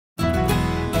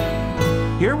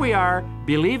Here we are,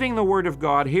 believing the Word of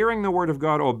God, hearing the Word of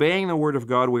God, obeying the Word of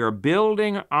God. We are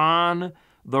building on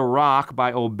the rock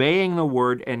by obeying the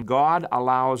Word, and God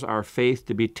allows our faith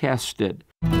to be tested.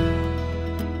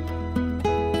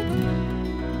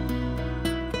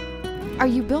 Are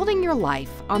you building your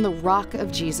life on the rock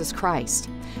of Jesus Christ?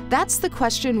 That's the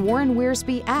question Warren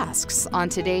Wiersbe asks on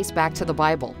today's Back to the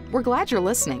Bible. We're glad you're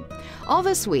listening. All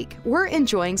this week, we're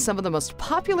enjoying some of the most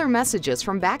popular messages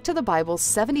from Back to the Bible's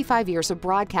 75 years of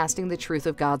broadcasting the truth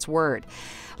of God's Word.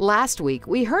 Last week,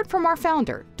 we heard from our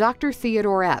founder, Dr.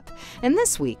 Theodore Epp, and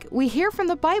this week, we hear from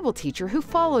the Bible teacher who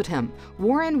followed him,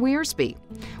 Warren Wiersbe.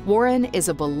 Warren is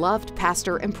a beloved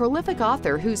pastor and prolific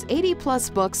author whose 80-plus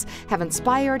books have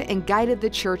inspired and guided the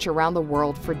church around the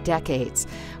world for decades.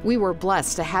 We were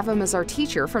blessed to have him as our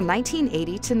teacher from 1980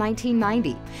 to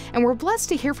 1990, and we're blessed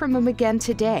to hear from him again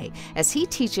today as he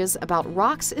teaches about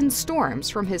rocks and storms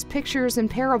from his Pictures and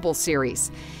Parables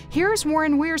series. Here's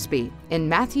Warren Wiersbe in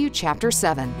Matthew chapter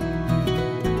 7.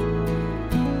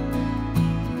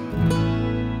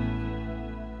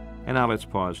 And now let's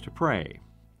pause to pray.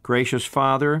 Gracious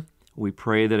Father, we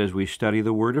pray that as we study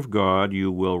the Word of God,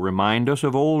 you will remind us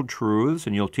of old truths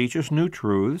and you'll teach us new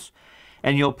truths,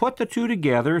 and you'll put the two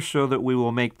together so that we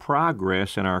will make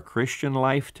progress in our Christian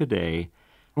life today.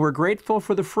 We're grateful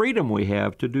for the freedom we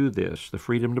have to do this, the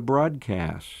freedom to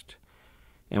broadcast.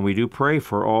 And we do pray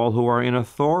for all who are in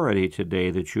authority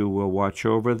today that you will watch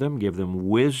over them, give them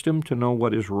wisdom to know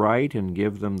what is right, and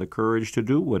give them the courage to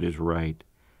do what is right.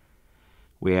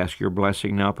 We ask your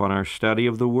blessing now upon our study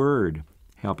of the Word.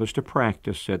 Help us to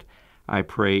practice it. I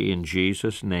pray in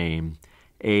Jesus' name.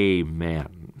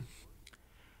 Amen.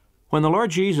 When the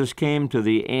Lord Jesus came to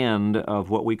the end of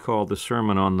what we call the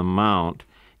Sermon on the Mount,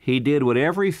 he did what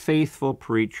every faithful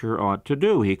preacher ought to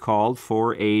do. He called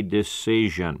for a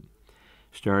decision.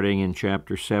 Starting in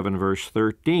chapter 7, verse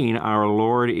 13, our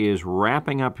Lord is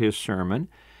wrapping up his sermon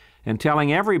and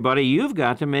telling everybody, you've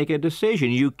got to make a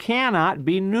decision. You cannot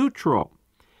be neutral.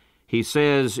 He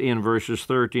says in verses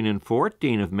 13 and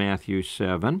 14 of Matthew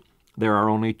 7, there are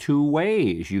only two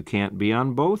ways. You can't be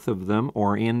on both of them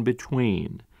or in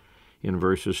between. In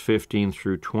verses 15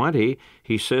 through 20,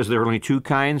 he says there are only two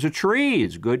kinds of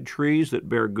trees, good trees that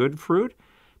bear good fruit,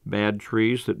 bad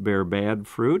trees that bear bad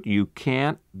fruit. You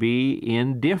can't be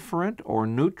indifferent or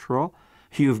neutral.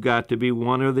 You've got to be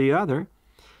one or the other.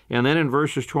 And then in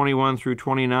verses 21 through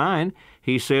 29,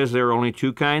 he says there are only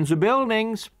two kinds of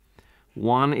buildings.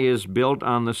 One is built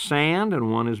on the sand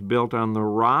and one is built on the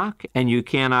rock, and you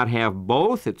cannot have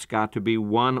both. It's got to be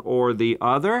one or the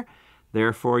other.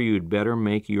 Therefore, you'd better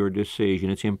make your decision.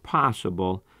 It's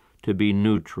impossible to be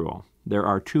neutral. There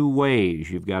are two ways.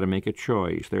 You've got to make a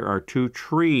choice. There are two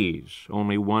trees.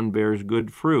 Only one bears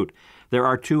good fruit. There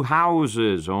are two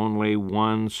houses. Only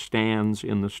one stands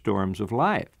in the storms of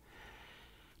life.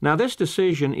 Now, this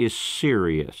decision is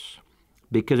serious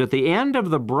because at the end of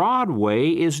the broad way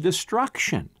is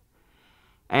destruction,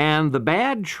 and the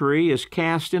bad tree is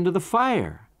cast into the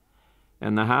fire,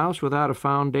 and the house without a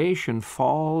foundation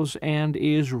falls and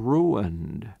is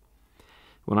ruined.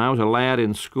 When I was a lad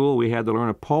in school, we had to learn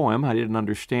a poem. I didn't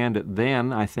understand it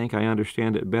then. I think I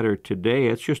understand it better today.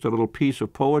 It's just a little piece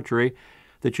of poetry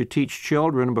that you teach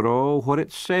children, but oh, what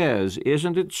it says.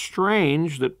 Isn't it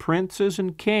strange that princes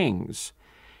and kings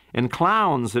and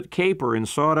clowns that caper in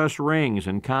sawdust rings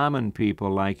and common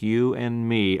people like you and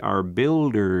me are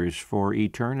builders for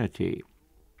eternity?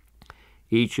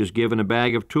 Each is given a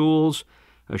bag of tools,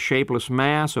 a shapeless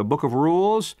mass, a book of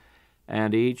rules,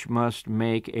 and each must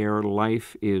make ere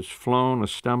life is flown a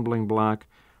stumbling block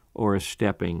or a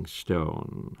stepping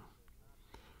stone.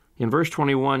 In verse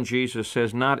 21, Jesus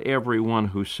says, not everyone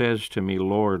who says to me,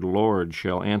 Lord, Lord,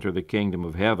 shall enter the kingdom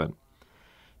of heaven,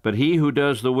 but he who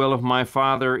does the will of my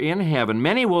Father in heaven.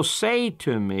 Many will say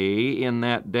to me in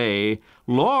that day,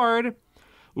 Lord,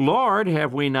 Lord,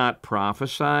 have we not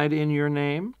prophesied in your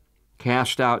name,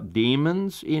 cast out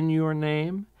demons in your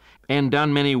name, and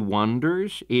done many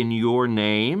wonders in your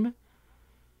name?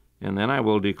 And then I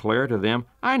will declare to them,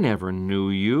 I never knew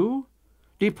you.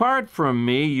 Depart from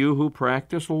me, you who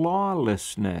practice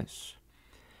lawlessness.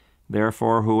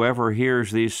 Therefore, whoever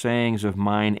hears these sayings of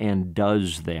mine and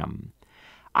does them,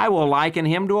 I will liken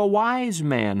him to a wise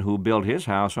man who built his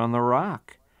house on the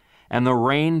rock. And the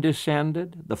rain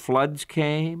descended, the floods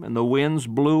came, and the winds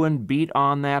blew and beat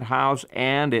on that house,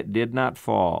 and it did not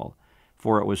fall,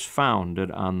 for it was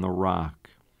founded on the rock.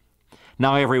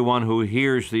 Now everyone who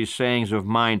hears these sayings of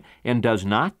mine and does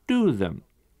not do them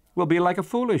will be like a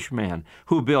foolish man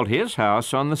who built his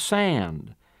house on the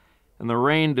sand. And the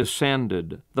rain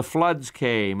descended, the floods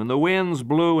came, and the winds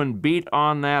blew and beat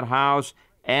on that house,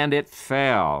 and it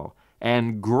fell,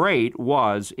 and great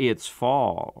was its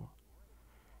fall.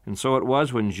 And so it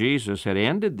was when Jesus had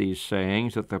ended these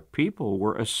sayings that the people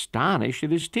were astonished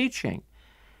at his teaching,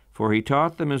 for he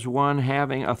taught them as one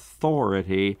having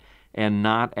authority and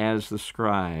not as the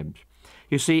scribes.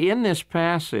 You see, in this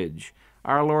passage,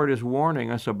 our Lord is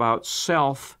warning us about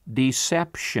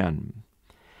self-deception.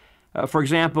 For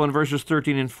example, in verses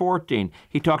 13 and 14,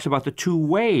 he talks about the two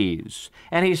ways,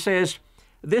 and he says,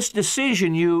 this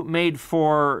decision you made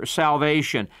for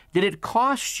salvation, did it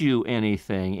cost you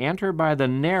anything? Enter by the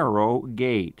narrow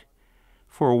gate.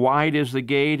 For wide is the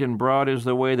gate and broad is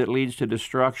the way that leads to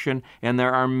destruction, and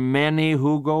there are many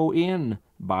who go in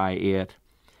by it.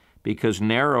 Because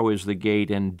narrow is the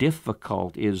gate and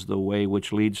difficult is the way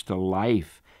which leads to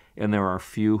life, and there are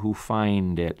few who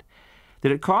find it.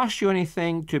 Did it cost you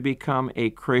anything to become a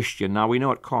Christian? Now, we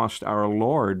know it cost our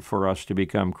Lord for us to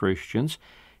become Christians.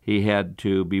 He had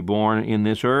to be born in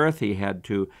this earth. He had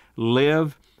to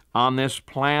live on this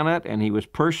planet, and he was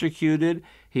persecuted.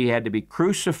 He had to be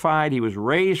crucified. He was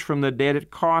raised from the dead. It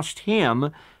cost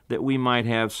him that we might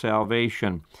have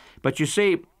salvation. But you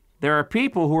see, there are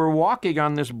people who are walking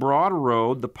on this broad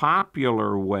road, the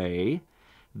popular way,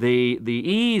 the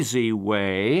easy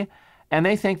way, and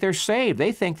they think they're saved.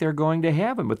 They think they're going to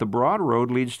heaven, but the broad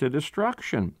road leads to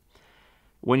destruction.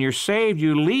 When you're saved,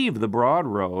 you leave the broad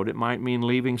road. It might mean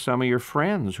leaving some of your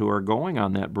friends who are going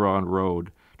on that broad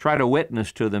road. Try to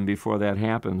witness to them before that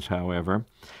happens, however.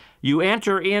 You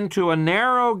enter into a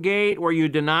narrow gate where you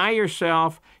deny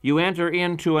yourself. You enter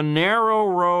into a narrow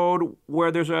road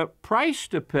where there's a price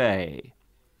to pay.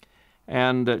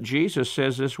 And Jesus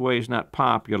says this way is not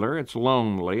popular. It's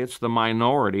lonely. It's the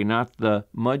minority, not the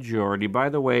majority. By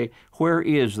the way, where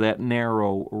is that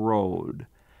narrow road?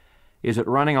 Is it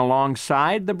running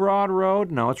alongside the broad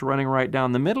road? No, it's running right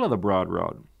down the middle of the broad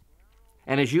road.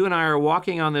 And as you and I are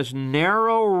walking on this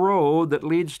narrow road that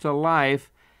leads to life,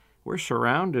 we're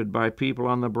surrounded by people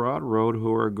on the broad road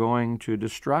who are going to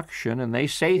destruction, and they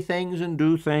say things and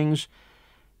do things,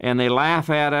 and they laugh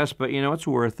at us, but you know, it's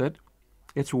worth it.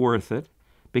 It's worth it,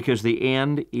 because the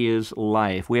end is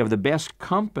life. We have the best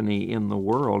company in the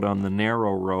world on the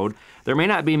narrow road. There may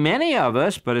not be many of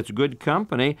us, but it's good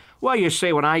company. Well, you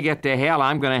say, when I get to hell,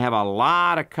 I'm going to have a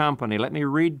lot of company. Let me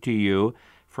read to you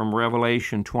from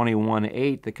Revelation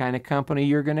 21:8, the kind of company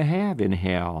you're going to have in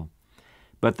hell.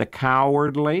 But the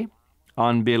cowardly,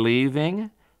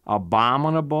 unbelieving,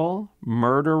 abominable,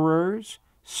 murderers,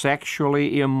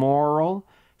 sexually immoral,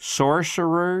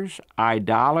 sorcerers,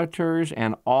 idolaters,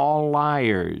 and all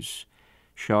liars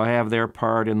shall have their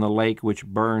part in the lake which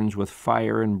burns with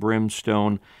fire and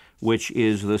brimstone, which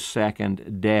is the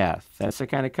second death. That's the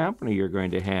kind of company you're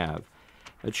going to have.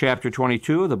 Chapter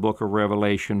 22 of the book of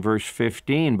Revelation, verse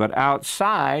 15, but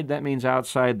outside, that means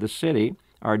outside the city,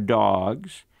 are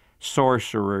dogs,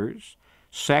 sorcerers,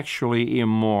 sexually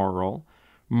immoral,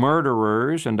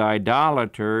 murderers and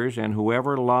idolaters, and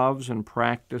whoever loves and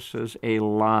practices a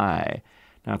lie.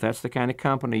 Now, if that's the kind of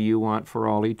company you want for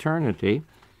all eternity,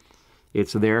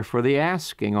 it's there for the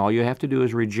asking. All you have to do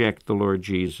is reject the Lord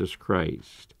Jesus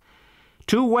Christ.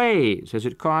 Two ways. Has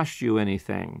it cost you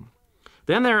anything?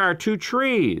 Then there are two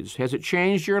trees. Has it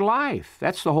changed your life?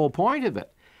 That's the whole point of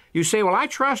it. You say, well, I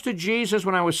trusted Jesus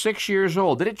when I was 6 years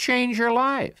old. Did it change your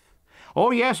life?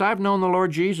 Oh, yes, I've known the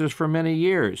Lord Jesus for many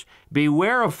years.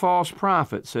 Beware of false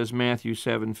prophets, says Matthew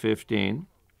 7:15,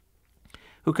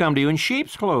 who come to you in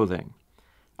sheep's clothing.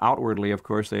 Outwardly, of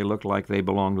course, they look like they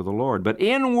belong to the Lord, but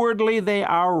inwardly they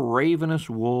are ravenous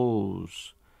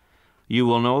wolves. You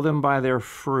will know them by their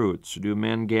fruits. Do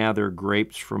men gather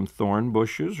grapes from thorn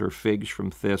bushes or figs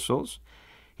from thistles?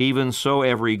 Even so,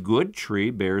 every good tree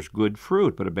bears good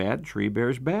fruit, but a bad tree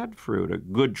bears bad fruit. A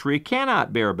good tree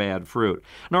cannot bear bad fruit,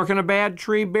 nor can a bad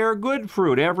tree bear good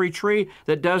fruit. Every tree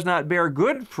that does not bear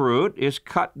good fruit is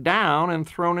cut down and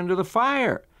thrown into the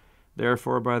fire.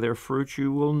 Therefore, by their fruits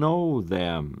you will know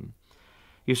them.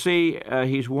 You see,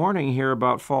 he's warning here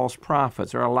about false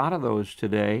prophets. There are a lot of those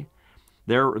today.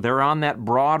 They're on that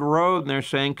broad road, and they're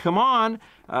saying, come on,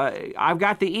 I've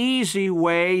got the easy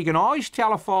way. You can always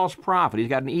tell a false prophet. He's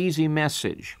got an easy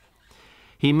message.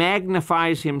 He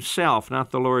magnifies himself,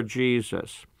 not the Lord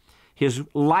Jesus. His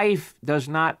life does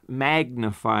not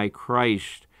magnify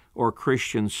Christ or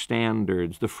Christian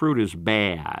standards. The fruit is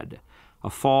bad. A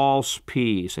false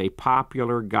peace, a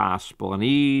popular gospel, an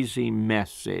easy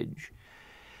message.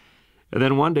 And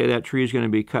then one day that tree is going to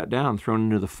be cut down, thrown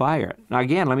into the fire. Now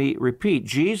again, let me repeat,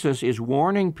 Jesus is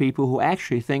warning people who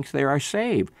actually think they are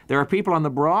saved. There are people on the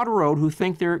broad road who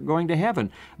think they're going to heaven.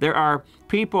 There are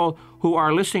people who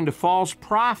are listening to false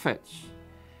prophets,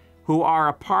 who are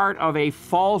a part of a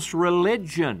false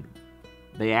religion.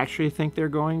 they actually think they're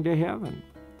going to heaven.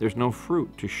 There's no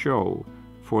fruit to show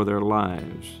for their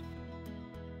lives.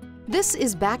 This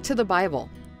is Back to the Bible.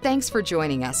 Thanks for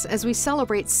joining us as we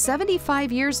celebrate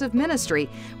 75 years of ministry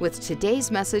with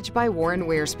today's message by Warren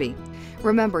Wiersbe.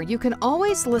 Remember, you can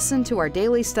always listen to our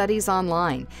daily studies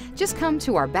online. Just come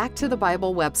to our Back to the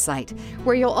Bible website,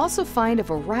 where you'll also find a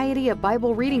variety of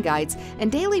Bible reading guides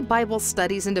and daily Bible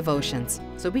studies and devotions.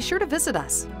 So be sure to visit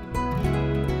us.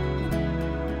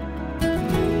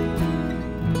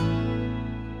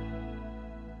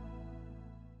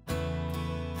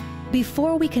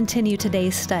 Before we continue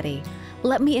today's study,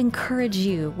 let me encourage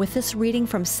you with this reading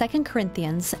from 2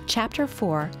 Corinthians chapter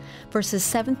 4, verses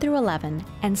 7 through 11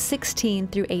 and 16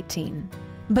 through 18.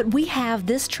 But we have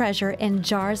this treasure in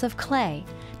jars of clay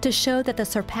to show that the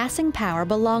surpassing power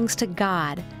belongs to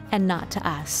God and not to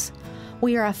us.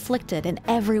 We are afflicted in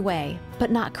every way,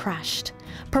 but not crushed,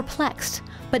 perplexed,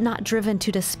 but not driven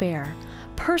to despair,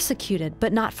 persecuted,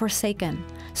 but not forsaken,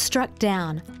 struck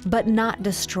down, but not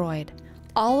destroyed,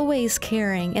 always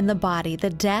carrying in the body the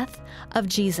death of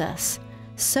Jesus,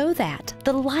 so that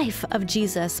the life of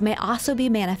Jesus may also be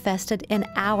manifested in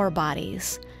our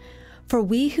bodies. For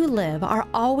we who live are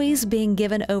always being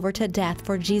given over to death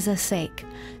for Jesus' sake,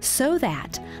 so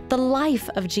that the life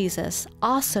of Jesus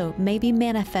also may be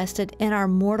manifested in our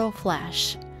mortal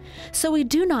flesh. So we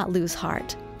do not lose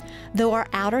heart. Though our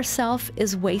outer self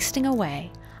is wasting away,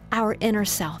 our inner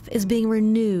self is being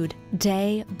renewed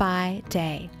day by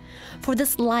day. For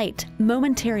this light,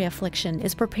 momentary affliction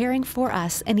is preparing for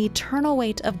us an eternal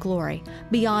weight of glory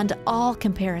beyond all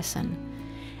comparison,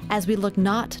 as we look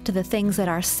not to the things that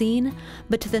are seen,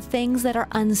 but to the things that are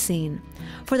unseen.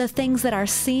 For the things that are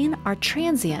seen are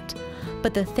transient,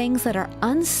 but the things that are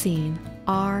unseen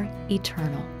are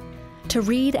eternal. To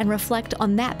read and reflect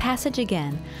on that passage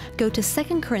again, go to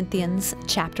 2 Corinthians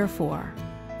chapter 4.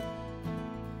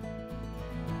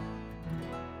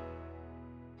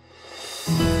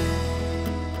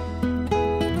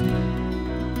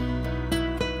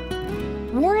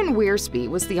 Warren Wiersbe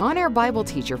was the on-air Bible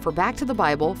teacher for Back to the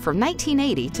Bible from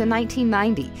 1980 to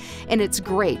 1990, and it's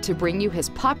great to bring you his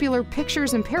popular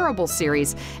Pictures and Parables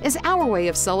series as our way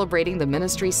of celebrating the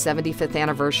ministry's 75th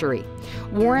anniversary.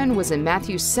 Warren was in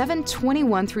Matthew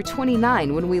 7:21 through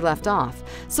 29 when we left off,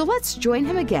 so let's join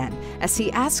him again as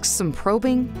he asks some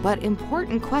probing but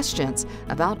important questions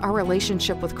about our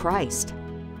relationship with Christ.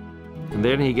 And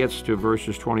then he gets to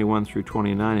verses 21 through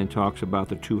 29 and talks about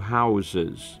the two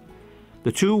houses.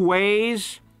 The two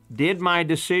ways, did my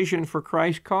decision for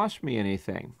Christ cost me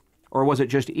anything? Or was it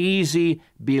just easy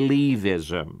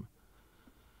believism?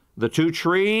 The two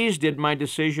trees, did my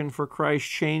decision for Christ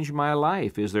change my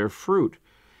life? Is there fruit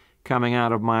coming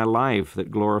out of my life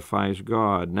that glorifies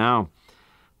God? Now,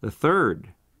 the third,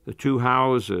 the two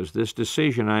houses, this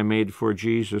decision I made for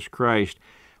Jesus Christ,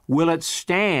 will it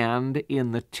stand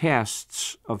in the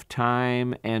tests of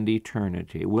time and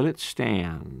eternity? Will it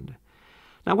stand?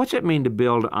 Now, what's it mean to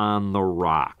build on the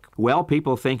rock? Well,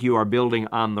 people think you are building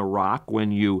on the rock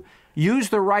when you use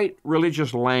the right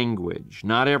religious language.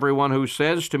 Not everyone who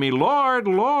says to me, Lord,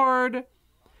 Lord.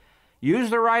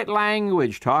 Use the right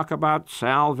language. Talk about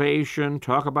salvation.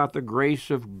 Talk about the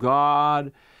grace of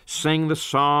God. Sing the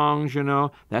songs, you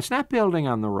know. That's not building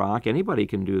on the rock. Anybody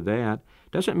can do that.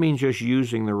 Doesn't mean just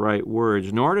using the right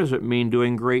words, nor does it mean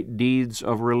doing great deeds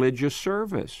of religious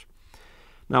service.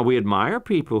 Now, we admire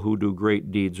people who do great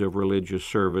deeds of religious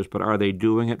service, but are they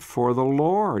doing it for the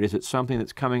Lord? Is it something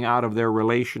that's coming out of their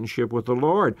relationship with the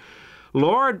Lord?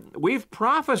 Lord, we've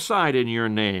prophesied in your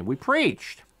name. We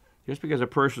preached. Just because a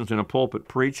person's in a pulpit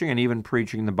preaching and even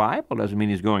preaching the Bible doesn't mean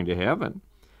he's going to heaven.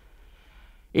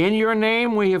 In your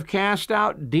name we have cast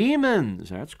out demons.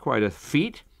 That's quite a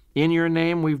feat. In your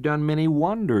name we've done many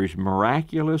wonders,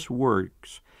 miraculous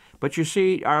works. But you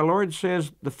see, our Lord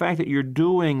says the fact that you're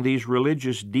doing these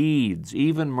religious deeds,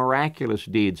 even miraculous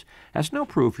deeds, that's no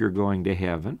proof you're going to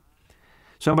heaven.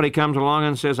 Somebody comes along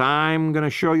and says, I'm going to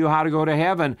show you how to go to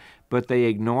heaven, but they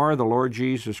ignore the Lord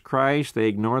Jesus Christ, they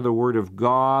ignore the Word of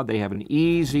God, they have an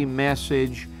easy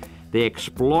message, they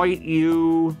exploit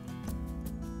you.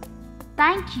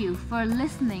 Thank you for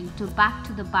listening to Back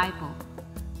to the Bible.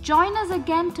 Join us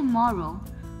again tomorrow.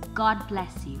 God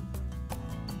bless you.